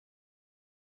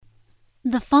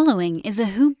The following is a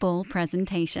Hoop Ball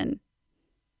presentation.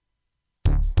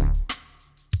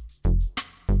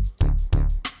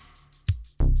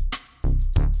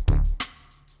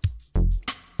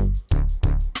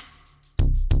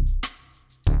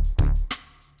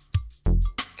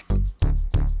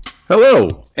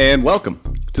 Hello, and welcome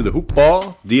to the Hoop Ball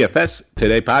DFS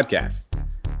Today podcast.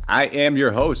 I am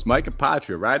your host, Mike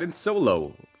Apotria, riding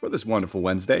solo for this wonderful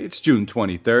Wednesday. It's June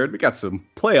 23rd. We got some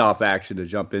playoff action to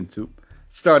jump into.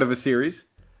 Start of a series.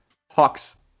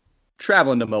 Hawks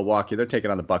traveling to Milwaukee. They're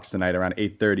taking on the Bucks tonight around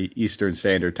 8:30 Eastern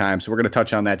Standard Time. So we're going to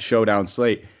touch on that showdown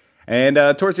slate. And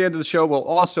towards the end of the show, we'll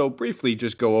also briefly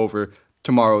just go over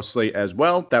tomorrow's slate as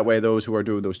well. That way, those who are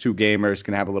doing those two gamers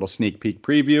can have a little sneak peek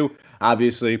preview.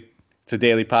 Obviously, it's a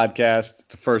daily podcast.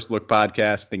 It's a first look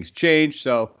podcast. Things change.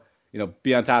 So,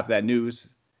 be on top of that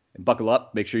news and buckle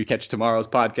up. Make sure you catch tomorrow's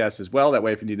podcast as well. That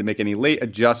way, if you need to make any late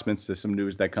adjustments to some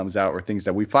news that comes out or things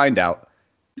that we find out,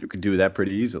 you can do that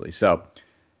pretty easily. So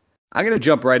I'm going to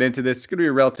jump right into this. It's going to be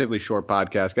a relatively short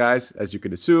podcast, guys. As you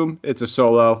can assume, it's a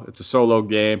solo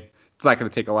game. It's not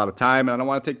going to take a lot of time, and I don't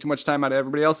want to take too much time out of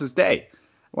everybody else's day. I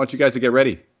want you guys to get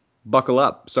ready. Buckle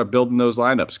up. Start building those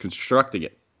lineups, constructing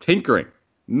it, tinkering,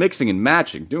 mixing and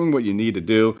matching, doing what you need to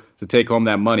do to take home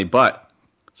that money. But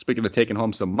speaking of taking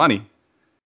home some money,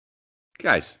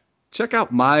 guys, check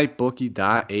out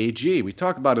mybookie.ag. We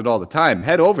talk about it all the time.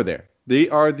 Head over there. They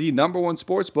are the number one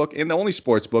sports book and the only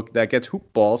sports book that gets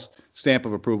Hoop Ball's stamp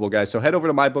of approval, guys. So head over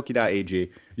to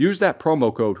mybookie.ag. Use that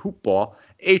promo code HoopBall,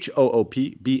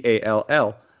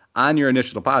 HOOPBALL, on your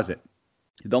initial deposit.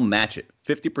 They'll match it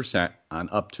 50% on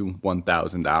up to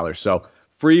 $1,000. So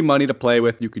free money to play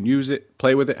with. You can use it,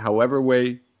 play with it however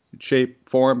way, shape,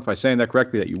 form, if I'm saying that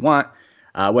correctly, that you want.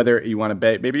 Whether you want to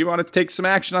bet, maybe you want to take some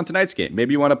action on tonight's game.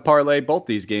 Maybe you want to parlay both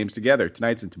these games together,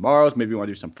 tonight's and tomorrow's. Maybe you want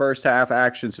to do some first half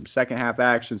action, some second half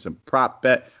action, some prop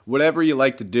bet, whatever you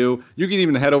like to do. You can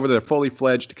even head over to their fully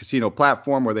fledged casino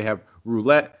platform where they have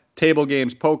roulette, table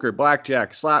games, poker,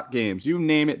 blackjack, slot games. You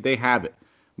name it, they have it.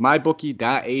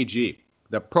 mybookie.ag.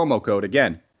 The promo code,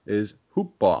 again, is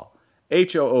HoopBall,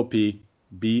 HOOPBALL.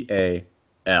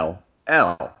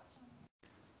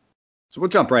 So we'll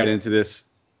jump right into this.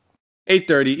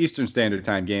 8:30 Eastern Standard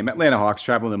Time game. Atlanta Hawks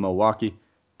traveling to Milwaukee,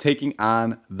 taking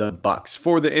on the Bucks.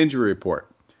 For the injury report,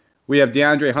 we have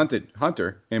DeAndre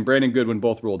Hunter and Brandon Goodwin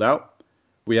both ruled out.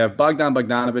 We have Bogdan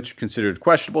Bogdanovic considered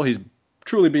questionable. He's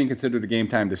truly being considered a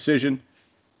game-time decision.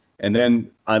 And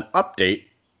then an update,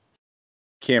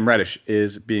 Cam Reddish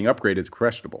is being upgraded to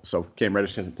questionable. So Cam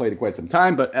Reddish hasn't played in quite some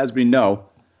time, but as we know,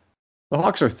 the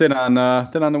Hawks are thin on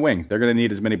the wing. They're going to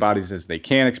need as many bodies as they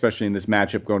can, especially in this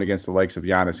matchup going against the likes of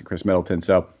Giannis and Chris Middleton.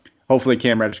 So hopefully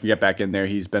Cam Reddish can get back in there.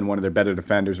 He's been one of their better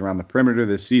defenders around the perimeter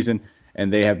this season,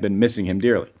 and they have been missing him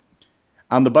dearly.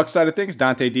 On the Bucks side of things,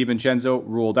 Dante DiVincenzo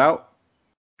ruled out.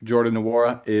 Jordan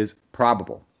Nwora is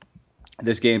probable.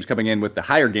 This game's coming in with the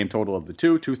higher game total of the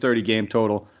 230 game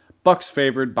total. Bucks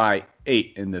favored by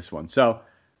 8 in this one. So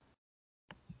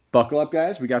buckle up,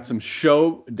 guys. We got some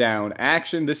showdown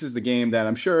action. This is the game that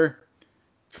I'm sure,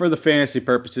 for the fantasy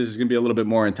purposes, is going to be a little bit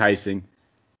more enticing.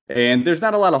 And there's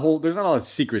not a lot of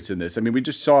secrets in this. I mean, we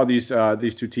just saw these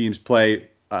two teams play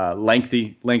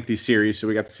lengthy series, so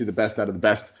we got to see the best out of the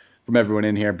best from everyone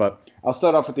in here. But I'll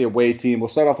start off with the away team. We'll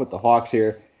start off with the Hawks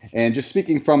here. And just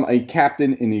speaking from a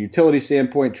captain in the utility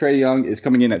standpoint, Trae Young is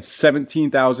coming in at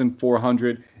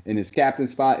 $17,400 in his captain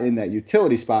spot. In that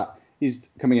utility spot, he's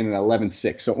coming in at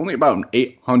 11.6, so only about an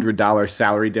 $800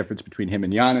 salary difference between him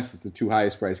and Giannis. It's the two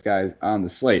highest priced guys on the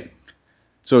slate.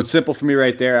 So it's simple for me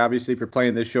right there. Obviously, if you're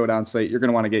playing this showdown slate, you're going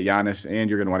to want to get Giannis and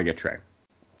you're going to want to get Trae.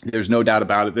 There's no doubt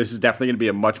about it. This is definitely going to be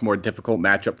a much more difficult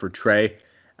matchup for Trae.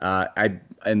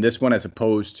 And this one, as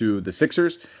opposed to the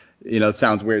Sixers, it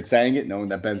sounds weird saying it, knowing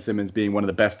that Ben Simmons being one of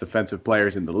the best defensive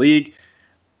players in the league.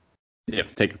 Yeah,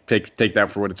 take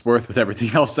that for what it's worth with everything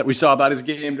else that we saw about his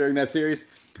game during that series.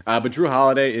 But Drew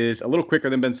Holiday is a little quicker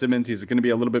than Ben Simmons. He's going to be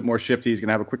a little bit more shifty. He's going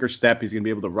to have a quicker step. He's going to be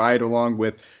able to ride along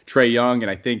with Trae Young. And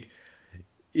I think,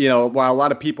 while a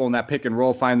lot of people in that pick and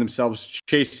roll find themselves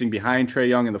chasing behind Trae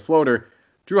Young in the floater,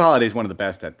 Drew Holiday is one of the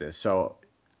best at this. So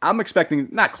I'm expecting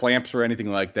not clamps or anything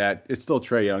like that. It's still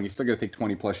Trae Young. He's still going to take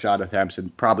 20-plus shot attempts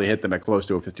and probably hit them at close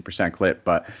to a 50% clip.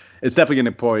 But it's definitely going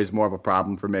to pose more of a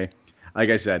problem for me. Like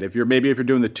I said, if you're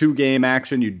doing the 2-game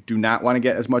action, you do not want to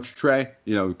get as much Trae,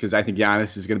 because I think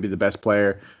Giannis is going to be the best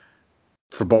player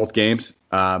for both games.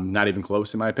 Not even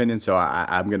close, in my opinion. So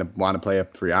I'm going to want to play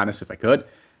up for Giannis if I could.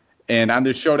 And on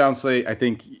this showdown slate, I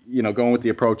think, going with the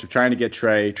approach of trying to get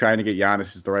Trae, trying to get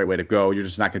Giannis is the right way to go. You're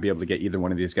just not going to be able to get either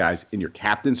one of these guys in your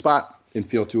captain spot and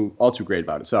feel all too great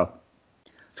about it. So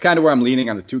it's kind of where I'm leaning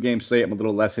on the 2-game slate. I'm a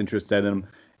little less interested in him.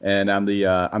 And on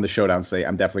the showdown slate,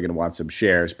 I'm definitely going to want some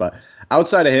shares. But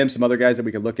outside of him, some other guys that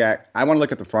we could look at. I want to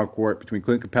look at the front court between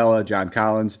Clint Capella, John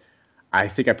Collins. I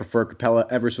think I prefer Capella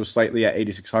ever so slightly at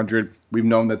 8,600. We've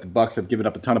known that the Bucks have given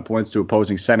up a ton of points to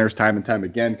opposing centers time and time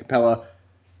again. Capella,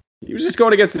 he was just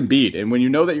going against Embiid, and when you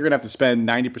know that you're going to have to spend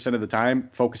 90% of the time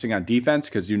focusing on defense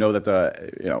because you know that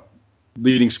the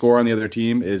leading scorer on the other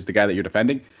team is the guy that you're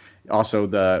defending, also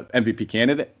the MVP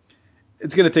candidate,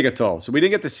 it's going to take a toll. So we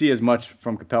didn't get to see as much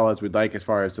from Capella as we'd like as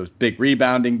far as those big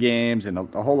rebounding games and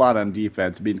a whole lot on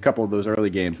defense. I mean, a couple of those early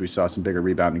games we saw some bigger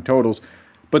rebounding totals.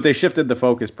 But they shifted the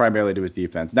focus primarily to his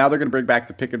defense. Now they're going to bring back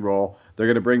the pick and roll. They're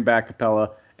going to bring back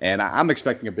Capella, and I'm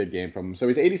expecting a big game from him. So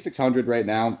he's 8,600 right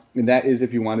now, and that is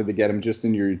if you wanted to get him just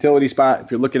in your utility spot.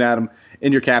 If you're looking at him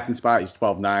in your captain spot, he's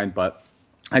 12.9. But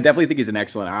I definitely think he's an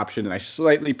excellent option, and I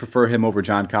slightly prefer him over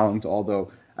John Collins, although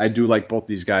I do like both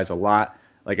these guys a lot.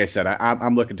 Like I said,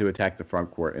 I'm looking to attack the front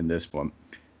court in this one.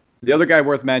 The other guy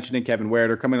worth mentioning, Kevin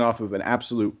Huerter, coming off of an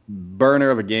absolute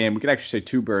burner of a game. We could actually say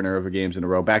 2 burner of a games in a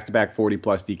row. Back-to-back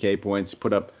 40-plus DK points,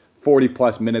 put up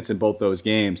 40-plus minutes in both those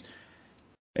games.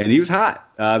 And he was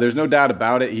hot. There's no doubt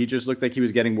about it. He just looked like he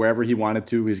was getting wherever he wanted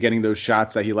to. He was getting those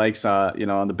shots that he likes, on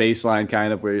the baseline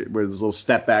kind of, where those little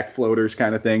step-back floaters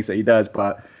kind of things that he does.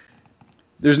 But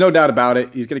there's no doubt about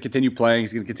it. He's going to continue playing.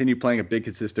 He's going to continue playing a big,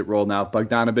 consistent role now.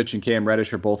 Bogdanovich and Cam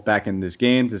Reddish are both back in this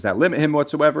game. Does that limit him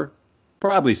whatsoever?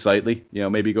 Probably slightly.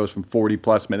 Maybe he goes from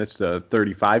 40-plus minutes to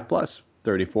 35-plus,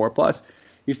 34-plus.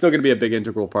 He's still going to be a big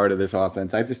integral part of this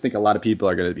offense. I just think a lot of people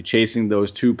are going to be chasing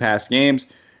those 2 past games,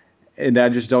 and I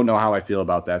just don't know how I feel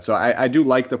about that. So I do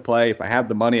like the play. If I have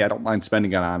the money, I don't mind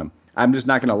spending it on him. I'm just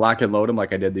not going to lock and load him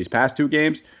like I did these past 2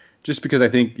 games, just because I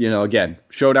think, again,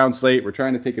 showdown slate, we're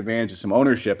trying to take advantage of some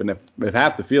ownership, and if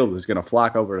half the field is going to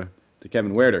flock over to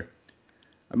Kevin Huerter,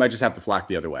 I might just have to flock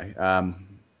the other way.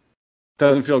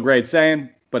 Doesn't feel great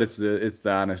saying, but it's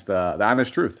the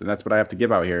honest truth, and that's what I have to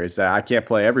give out here is that I can't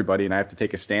play everybody, and I have to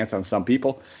take a stance on some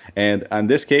people. And on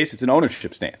this case, it's an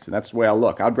ownership stance, and that's the way I'll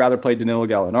look. I'd rather play Danilo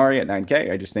Gallinari at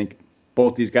 9K. I just think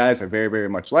both these guys are very, very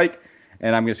much like,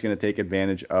 and I'm just going to take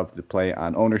advantage of the play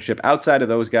on ownership. Outside of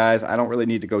those guys, I don't really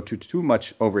need to go too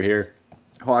much over here.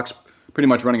 Hawks pretty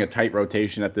much running a tight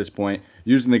rotation at this point,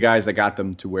 using the guys that got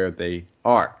them to where they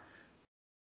are.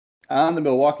 On the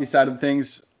Milwaukee side of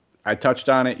things, I touched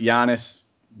on it. Giannis,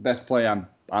 best play on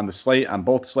the slate, on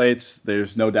both slates.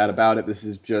 There's no doubt about it. This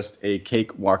is just a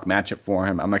cakewalk matchup for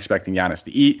him. I'm expecting Giannis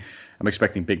to eat. I'm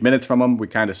expecting big minutes from him. We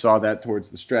kind of saw that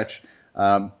towards the stretch.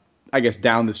 I guess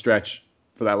down the stretch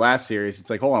for that last series.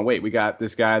 It's like, hold on, wait. We got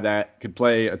this guy that could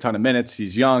play a ton of minutes.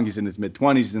 He's young. He's in his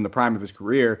mid-20s. He's in the prime of his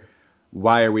career.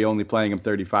 Why are we only playing him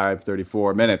 35,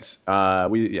 34 minutes?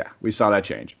 We saw that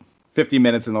change. 50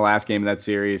 minutes in the last game of that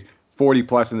series,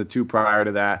 40-plus in the 2 prior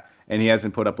to that. And he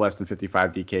hasn't put up less than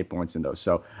 55 DK points in those.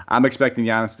 So I'm expecting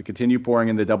Giannis to continue pouring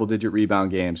in the double-digit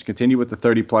rebound games, continue with the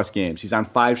 30-plus games. He's on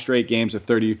 5 straight games of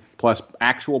 30-plus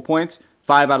actual points,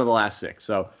 5 out of the last 6.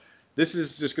 So this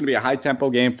is just going to be a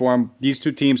high-tempo game for him. These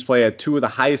 2 teams play at 2 of the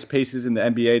highest paces in the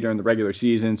NBA during the regular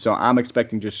season. So I'm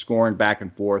expecting just scoring back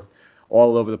and forth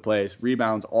all over the place,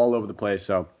 rebounds all over the place.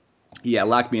 So, yeah,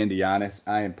 lock me into Giannis.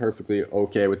 I am perfectly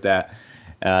okay with that.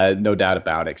 No doubt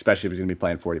about it, especially if he's going to be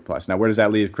playing 40-plus. Now, where does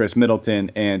that leave Chris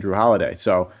Middleton and Drew Holiday?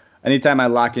 So anytime I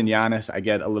lock in Giannis, I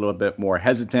get a little bit more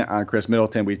hesitant on Chris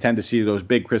Middleton. We tend to see those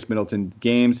big Chris Middleton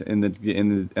games in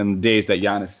the days that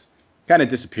Giannis kind of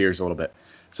disappears a little bit.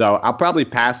 So I'll probably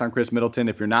pass on Chris Middleton.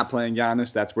 If you're not playing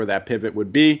Giannis, that's where that pivot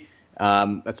would be.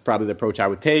 That's probably the approach I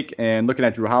would take. And looking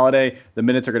at Drew Holiday, the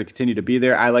minutes are going to continue to be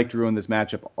there. I like Drew in this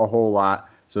matchup a whole lot.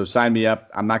 So sign me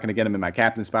up. I'm not going to get him in my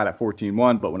captain spot at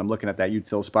 14-1, but when I'm looking at that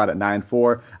util spot at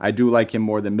 9-4, I do like him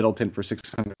more than Middleton for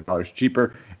 $600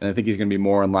 cheaper, and I think he's going to be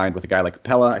more in line with a guy like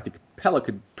Capella. I think Capella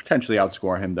could potentially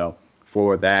outscore him, though,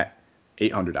 for that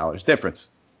 $800 difference.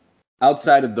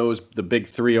 Outside of those, the big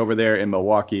 3 over there in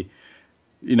Milwaukee,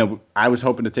 I was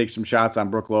hoping to take some shots on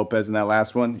Brook Lopez in that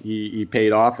last one. He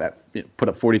paid off, put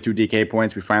up 42 DK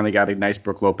points. We finally got a nice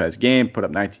Brook Lopez game, put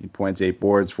up 19 points, 8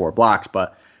 boards, 4 blocks,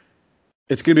 but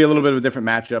it's going to be a little bit of a different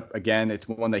matchup. Again, it's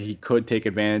one that he could take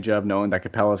advantage of, knowing that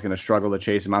Capella is going to struggle to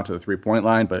chase him out to the 3-point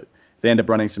line. But if they end up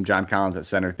running some John Collins at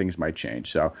center, things might change.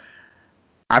 So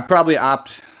I probably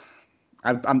opt.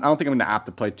 I don't think I'm going to opt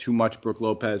to play too much Brook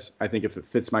Lopez. I think if it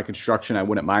fits my construction, I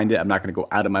wouldn't mind it. I'm not going to go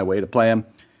out of my way to play him.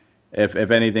 If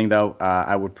anything, though,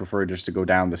 I would prefer just to go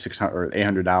down the $600 or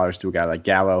 $800 to a guy like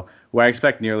Gallo, who I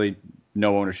expect nearly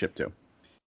no ownership to.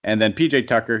 And then PJ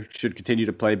Tucker should continue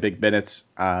to play big minutes.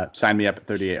 Sign me up at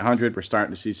 3,800. We're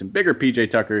starting to see some bigger PJ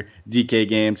Tucker DK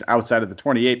games outside of the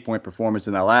 28-point performance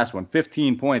in that last one.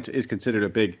 15 points is considered a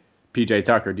big PJ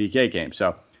Tucker DK game.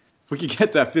 So if we could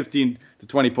get that 15 to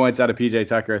 20 points out of PJ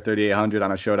Tucker at 3,800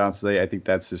 on a showdown slate, I think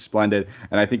that's just splendid.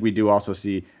 And I think we do also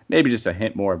see maybe just a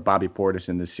hint more of Bobby Portis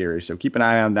in this series. So keep an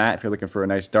eye on that. If you're looking for a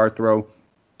nice dart throw,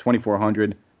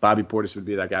 2,400, Bobby Portis would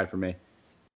be that guy for me.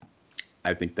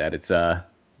 I think that it's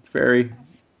very,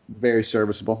 very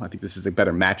serviceable. I think this is a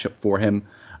better matchup for him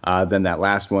than that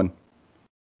last one.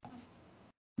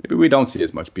 Maybe we don't see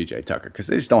as much PJ Tucker because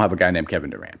they just don't have a guy named Kevin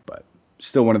Durant, but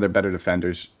still one of their better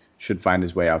defenders, should find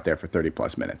his way out there for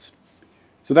 30-plus minutes.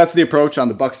 So that's the approach on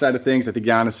the Bucks side of things. I think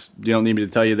Giannis, you don't need me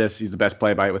to tell you this. He's the best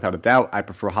play by it without a doubt. I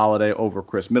prefer Holiday over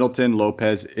Chris Middleton,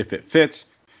 Lopez if it fits.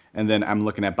 And then I'm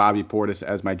looking at Bobby Portis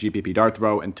as my GPP dart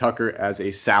throw and Tucker as a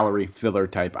salary filler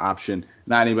type option.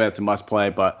 Not anybody that's a must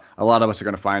play, but a lot of us are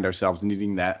going to find ourselves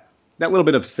needing that little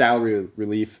bit of salary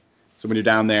relief. So when you're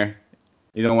down there,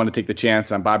 you don't want to take the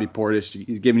chance on Bobby Portis.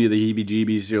 He's giving you the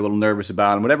heebie-jeebies. You're a little nervous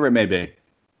about him, whatever it may be.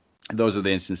 Those are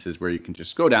the instances where you can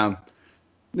just go down,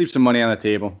 leave some money on the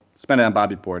table, spend it on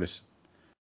Bobby Portis.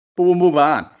 But we'll move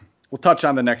on. We'll touch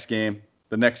on the next game.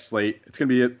 The next slate. It's going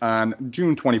to be on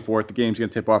June 24th. The game's going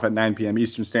to tip off at 9 p.m.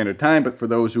 Eastern Standard Time. But for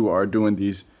those who are doing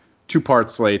these two-part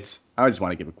slates, I just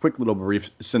want to give a quick little brief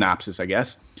synopsis, I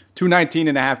guess.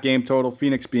 219.5 game total.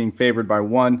 Phoenix being favored by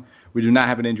 1. We do not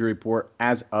have an injury report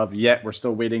as of yet. We're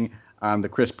still waiting on the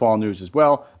Chris Paul news as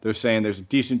well. They're saying there's a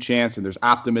decent chance and there's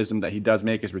optimism that he does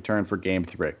make his return for Game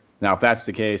 3. Now, if that's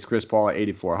the case, Chris Paul at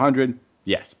 8,400,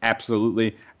 yes, absolutely.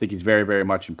 I think he's very, very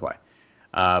much in play.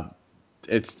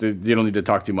 You don't need to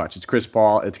talk too much. It's Chris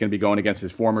Paul. It's going to be going against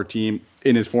his former team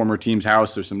in his former team's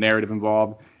house. There's some narrative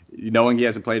involved. Knowing he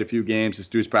hasn't played a few games, this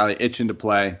dude's probably itching to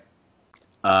play.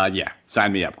 Yeah,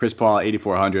 sign me up. Chris Paul,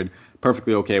 8,400.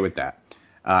 Perfectly okay with that.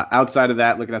 Outside of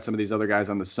that, looking at some of these other guys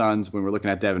on the Suns, when we're looking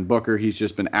at Devin Booker, he's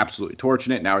just been absolutely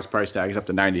torching it. Now his price tag is up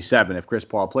to 97. If Chris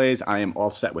Paul plays, I am all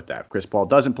set with that. If Chris Paul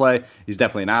doesn't play, he's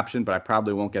definitely an option, but I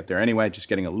probably won't get there anyway. Just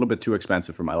getting a little bit too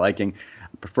expensive for my liking.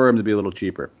 I prefer him to be a little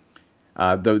cheaper.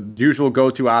 The usual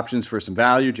go-to options for some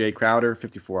value, Jay Crowder,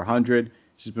 5,400.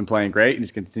 He's just been playing great, and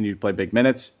he's continued to play big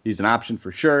minutes. He's an option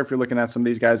for sure if you're looking at some of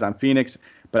these guys on Phoenix.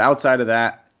 But outside of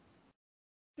that,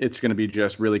 it's going to be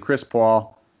just really Chris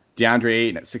Paul, DeAndre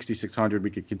Ayton at 6,600. We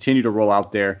could continue to roll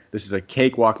out there. This is a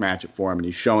cakewalk matchup for him, and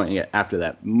he's showing it after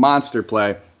that monster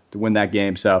play to win that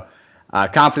game. So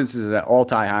confidence is at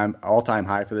all-time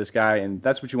high for this guy, and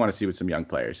that's what you want to see with some young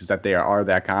players, is that they are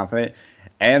that confident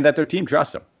and that their team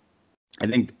trusts them. I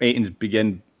think Ayton's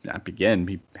began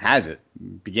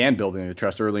building the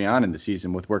trust early on in the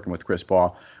season with working with Chris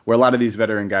Paul, where a lot of these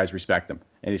veteran guys respect him,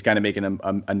 and he's kind of making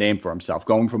a name for himself,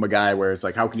 going from a guy where it's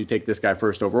like, how can you take this guy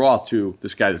first overall to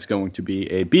this guy that's going to be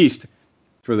a beast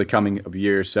for the coming of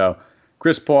years. So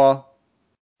Chris Paul,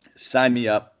 sign me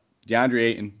up. DeAndre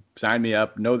Ayton, sign me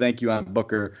up. No thank you on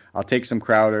Booker. I'll take some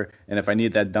Crowder. And if I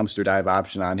need that dumpster dive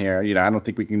option on here, I don't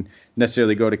think we can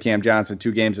necessarily go to Cam Johnson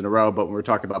 2 games in a row, but when we're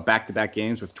talking about back-to-back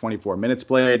games with 24 minutes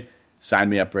played, sign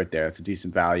me up right there. It's a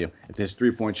decent value. If his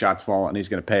 3-point shot's falling, he's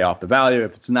going to pay off the value.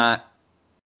 If it's not,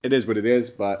 it is what it is,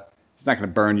 but it's not going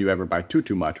to burn you ever by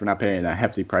too much. We're not paying a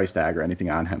hefty price tag or anything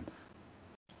on him.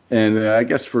 And I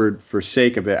guess for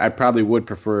sake of it, I probably would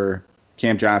prefer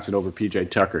Cam Johnson over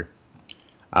PJ Tucker.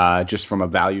 Just from a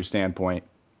value standpoint,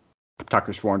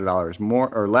 Tucker's $400 more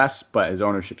or less, but his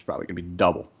ownership's probably going to be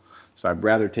double. So I'd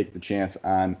rather take the chance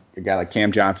on a guy like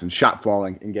Cam Johnson shot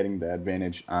falling and getting the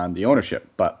advantage on the ownership.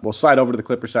 But we'll slide over to the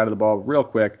Clippers side of the ball real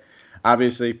quick.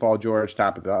 Obviously, Paul George,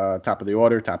 top of the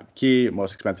order, top of the key,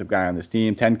 most expensive guy on this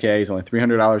team. $10K, he's only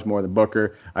 $300 more than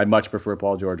Booker. I'd much prefer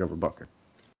Paul George over Booker.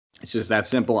 It's just that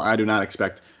simple. I do not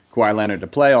expect Kawhi Leonard to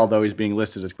play, although he's being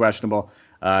listed as questionable.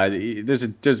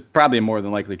 There's probably a more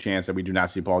than likely chance that we do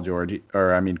not see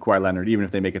Kawhi Leonard, even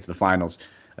if they make it to the finals.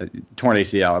 Torn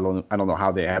ACL. I don't know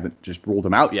how they haven't just ruled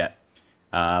him out yet.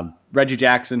 Reggie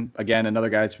Jackson, again, another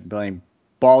guy that's been playing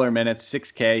baller minutes,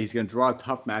 6K. He's going to draw a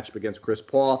tough matchup against Chris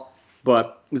Paul.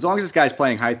 But as long as this guy's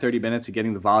playing high 30 minutes and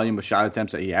getting the volume of shot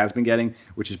attempts that he has been getting,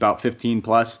 which is about 15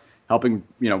 plus, helping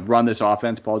run this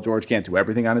offense, Paul George can't do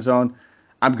everything on his own.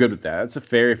 I'm good with that. That's a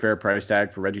very fair price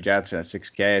tag for Reggie Jackson at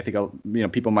 6K. I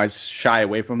think people might shy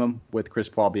away from him with Chris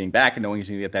Paul being back and knowing he's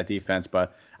going to get that defense,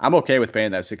 but I'm okay with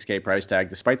paying that 6K price tag,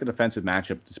 despite the defensive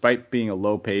matchup, despite being a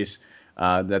low pace,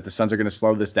 that the Suns are going to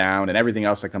slow this down and everything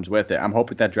else that comes with it. I'm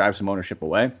hoping that drives some ownership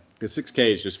away, because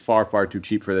 6K is just far, far too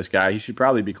cheap for this guy. He should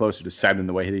probably be closer to 7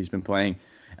 the way he's been playing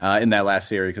in that last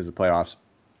series because of the playoffs.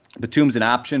 Batum's an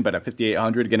option, but at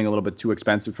 5,800, getting a little bit too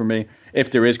expensive for me.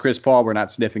 If there is Chris Paul, we're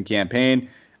not sniffing campaign.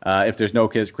 If there's no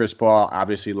Chris Paul,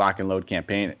 obviously lock and load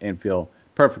campaign and feel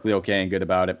perfectly okay and good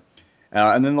about it.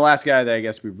 And then the last guy that I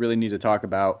guess we really need to talk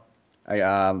about, did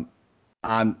I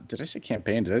say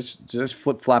campaign? Did I just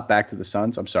flip-flop back to the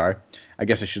Suns? I'm sorry. I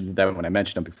guess I should have done that when I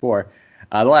mentioned him before.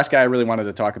 The last guy I really wanted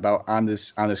to talk about on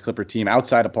this Clipper team,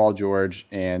 outside of Paul George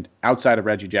and outside of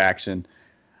Reggie Jackson,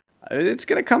 it's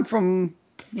going to come from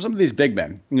some of these big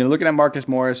men. Looking at Marcus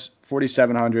Morris,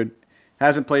 4,700,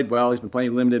 hasn't played well. He's been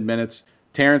playing limited minutes.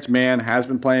 Terrence Mann has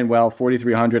been playing well,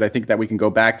 4,300. I think that we can go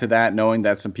back to that, knowing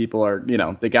that some people are,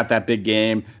 they got that big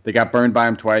game. They got burned by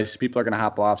him twice. People are going to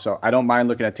hop off. So I don't mind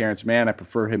looking at Terrence Mann. I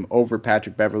prefer him over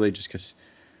Patrick Beverley just because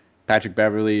Patrick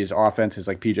Beverley's offense is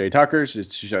like PJ Tucker's.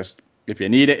 It's just, if you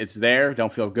need it, it's there.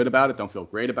 Don't feel good about it. Don't feel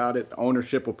great about it. The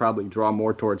ownership will probably draw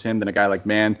more towards him than a guy like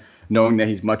Mann, knowing that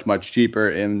he's much, much cheaper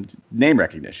in name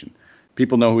recognition.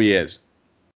 People know who he is.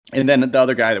 And then the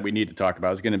other guy that we need to talk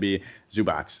about is going to be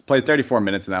Zubac. Played 34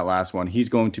 minutes in that last one. He's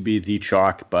going to be the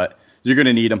chalk, but you're going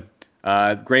to need him.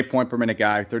 Great point per minute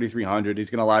guy, 3,300. He's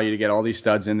going to allow you to get all these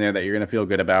studs in there that you're going to feel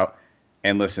good about.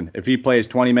 And listen, if he plays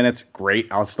 20 minutes, great.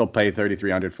 I'll still pay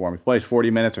 3,300 for him. If he plays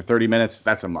 40 minutes or 30 minutes,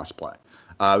 that's a must play.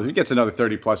 If he gets another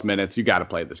 30-plus minutes, you got to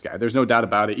play this guy. There's no doubt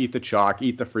about it. Eat the chalk.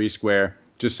 Eat the free square.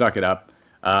 Just suck it up.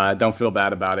 Don't feel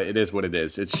bad about it. It is what it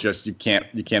is. It's just you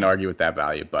can't argue with that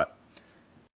value. But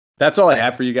that's all I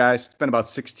have for you guys. It's been about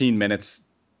 16 minutes.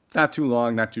 Not too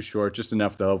long, not too short. Just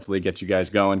enough to hopefully get you guys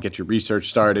going, get your research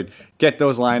started, get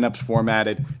those lineups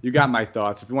formatted. You got my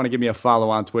thoughts. If you want to give me a follow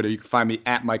on Twitter, you can find me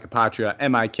at Mike Apotria,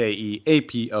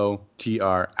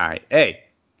 MikeApotria.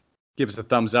 Give us a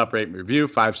thumbs up, rate and review,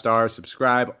 5 stars,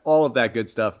 subscribe. All of that good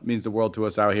stuff means the world to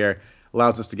us out here.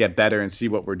 Allows us to get better and see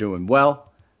what we're doing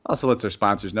well. Also lets our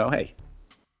sponsors know, hey,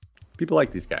 people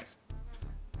like these guys.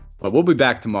 But we'll be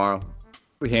back tomorrow.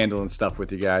 We'll be handling stuff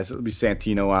with you guys. It'll be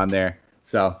Santino on there.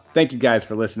 So thank you guys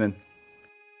for listening.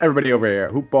 Everybody over here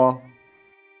at Hoopball.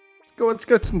 Let's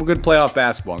go some good playoff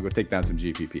basketball and go take down some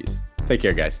GPPs. Take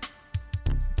care, guys.